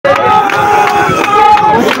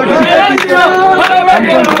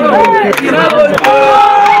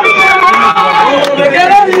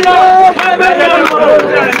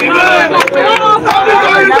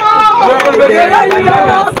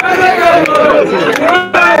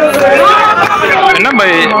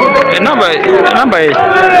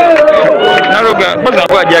Naroga baga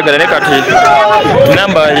kwa jagala ne kati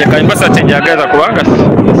namba ye kanyibasa tejagaza kubanga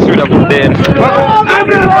sula kudena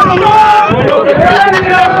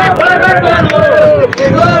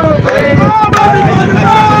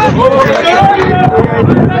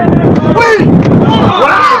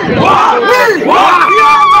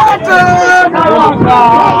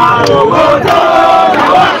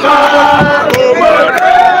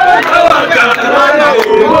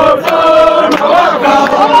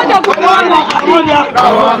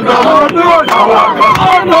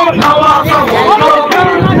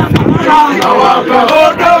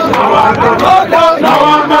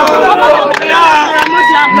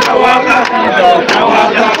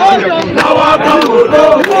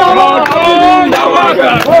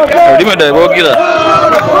Byebogede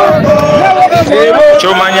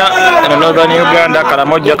Chomanya in northern Uganda,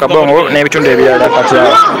 Karamoja, Kabongo, Nebitunde, Katia.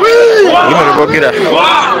 Byebogede.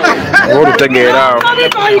 What to get out?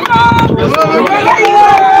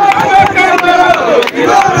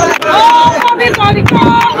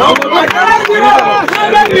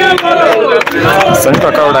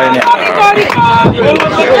 Santa Carolina.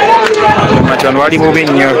 Machanwali moving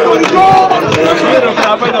here.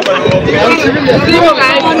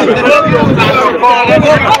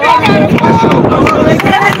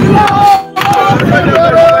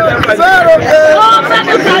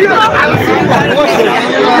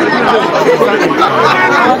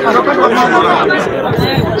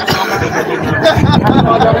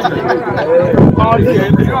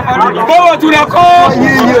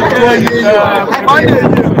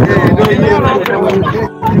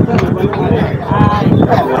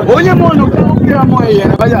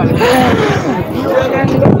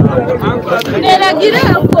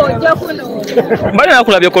 Mbali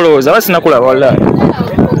nakulabye kolooza basi nakulaba wallahi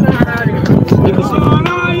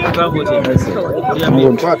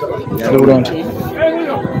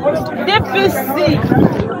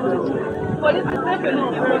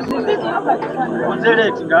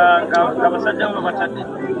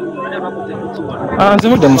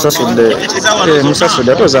nzimude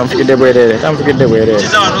musasudde atoza nfukidde bwerere tanfukidde bwerere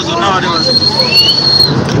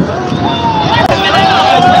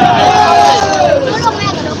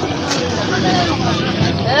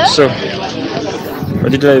so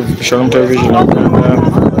live Shalom television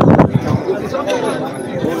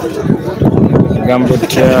Gambia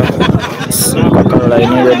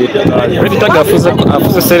Carolina ready tag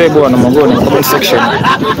afuza serebo na mongoni comment section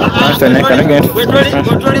after neck and again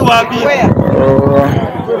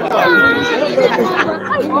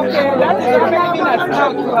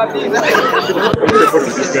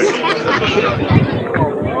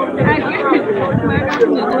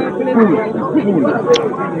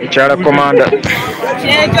Chala commander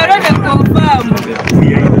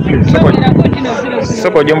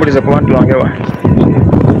soko jumbuliza ku bantu wangewa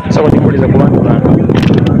soko jumbuliza ku bantu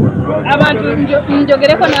abantu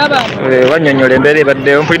njogereko n'abantu banyonyole mbere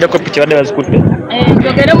badde mpulidde ko picha badde bazikutte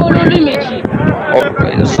njogere mu lulimi ki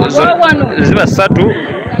ziba satu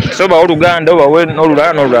soba oluganda oba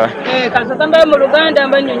n'olulala n'olulala kasakamba mu luganda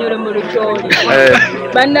mbanyonyole mu lukyoli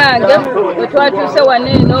bannange bwe twatuuse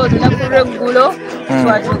waneeno olunaku lw'eggulo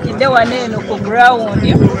twatukidde waneeno ku ground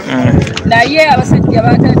naye abasajja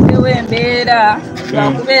bataddewo embeera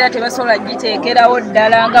bakubeera tebasobola giteekerawo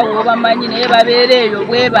ddala nga bw'obamanyi naye babeera eyo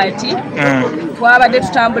bwe bati twabadde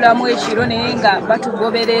tutambulamu ekiro naye nga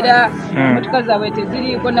batugoberera motoka zaabwe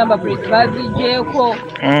teziriiko namba plate bazigyeko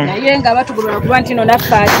naye nga batugoberera kuba nti no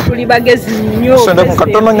naffe ati tuli bagezi nnyo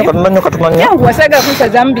wasaga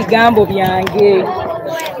kunsazamu bigambo byange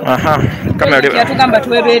yatugamba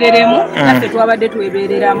twebereremu naffe twabadde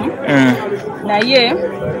twebereramu naye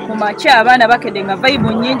mu makya abaana bakedde nga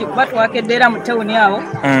vayibu nnyingi kuba twakeddeera mu tawuni awo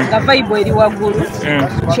nga vayibu eri waggulu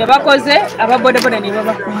kye bakoze ababodaboda ne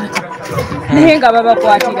babakwata naye nga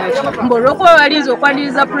babakwatira ki mbu olw'okuba balinza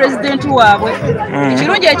okwaniriza pulezidenti waabwe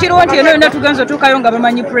ekirungi ekiriwo nti eno yonna tugenza otuukayo nga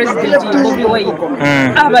bamanyi pulezidenti Bobi Wine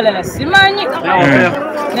abalala simanyi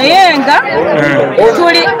naye nga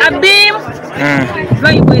tuli Abim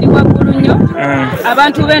vayibu eri waggulu nnyo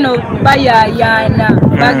abantu beno bayayaana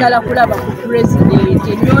bagala kulaba ku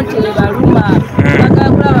pulezidenti ennyo nti ebaluma bagala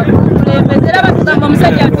kulaba ku mukulembeze era batugamba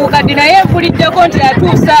omusajja atuukadde naye mpuliddeko kirabikako nti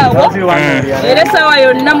atuusaawo era essaawa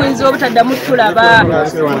yonna muyinza obutaddamu tulaba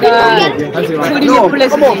tuli ne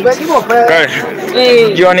pulezidenti.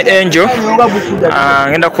 John Angel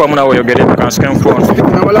ngenda kuba nawe oyogere kansuke nfonso.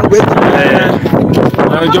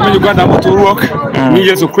 Jomo Uganda muturuok ni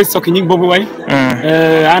Yesu Kristo kinyimbo bwai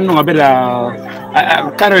anu ngabela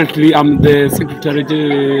currently I'm the secretary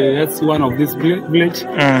that's one of this village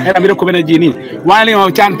and I'm going to while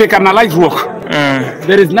you can pick up a life work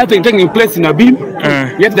there is nothing taking place in Abim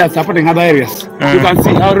yet they are supporting other areas. You can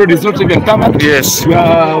see our road is not even covered. Yes, we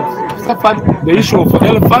have suffered the issue of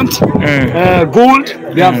elephant gold.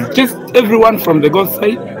 They have chased everyone from the gold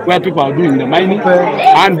side where people are doing the mining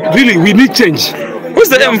and really we need change. Who's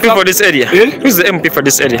the MP for this area? Who's the MP for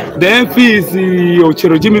this area? The MP is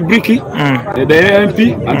Ochero Jimmy Briki, the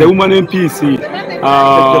MP, and the woman MP is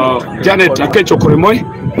Janet Akecho Koremoy.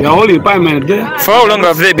 They are all in parliament there. For how long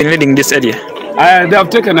have they been leading this area? They have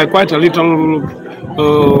taken quite a little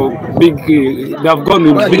big. They have gone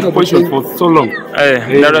in big position for so long.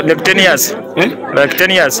 Like 10 years. Like 10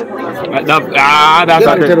 years.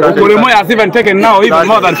 Koremoy has even taken now even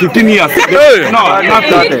more than 15 years. No, not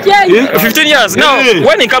 15 years. Now,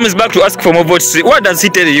 when he comes back to ask for more votes, what does he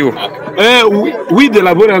tell you? We the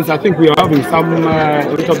Liberians, I think we are having some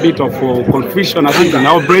little bit of confusion. I think in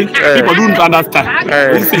our brain, people don't understand.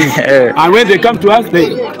 And when they come to us, they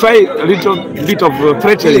try a little bit of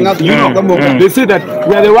threatening. You know, they say that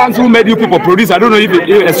we are the ones who made you people produce. I don't know if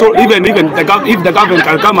the government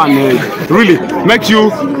can come and really make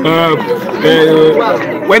you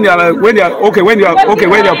when you are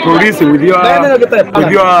producing with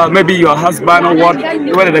your maybe your husband or what,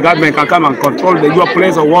 whether the government can come and control your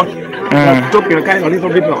place or what. Talking a kind of little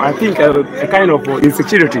bit of, I think a kind of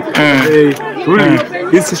insecurity. Really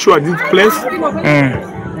insecure this place.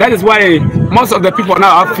 That is why most of the people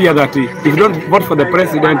now have fear that if you don't vote for the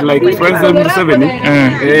president like President Museveni,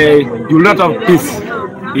 you will not have peace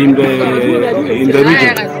in the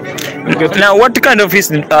region. Now, what kind of peace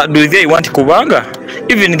do they want Kubanga?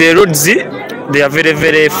 Even the roads, they are very,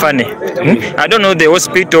 very funny. I don't know the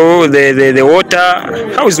hospital, the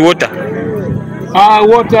water. How is water?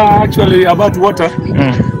 Water, actually, about water,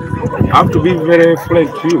 I have to be very frank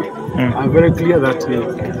to you. I'm very clear that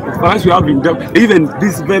for us, you have been done, even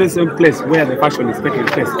this very same place where the fashion is taking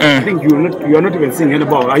place. I think you are not even seeing any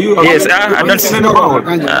ball. Are you? Yes, I don't see any ball.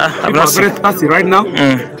 I'm not very thirsty right now.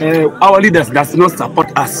 Our leaders does not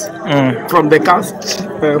support us from the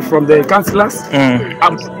councillors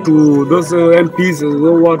up to those MPs.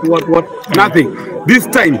 What? Nothing. This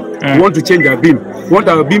time we want to change Abim. We want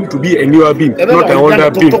our Abim to be a new Abim, not an older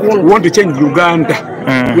Abim. We want to change Uganda.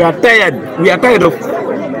 We are tired. We are tired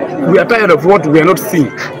of what we are not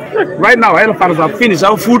seeing. Right now, elephants have finished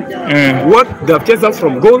our food. What they have chased us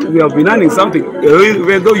from gold, we have been earning something.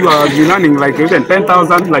 Even though you are been earning like even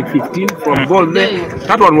 10,000, like 15 from gold there,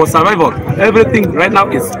 that one was survival. Everything right now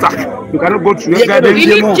is stuck. You cannot go to your garden.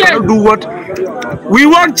 You cannot do what. We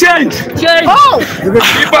want change.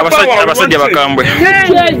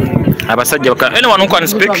 Anyone who can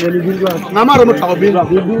speak?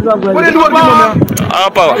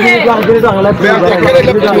 Power.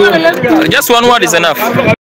 Just one word is enough.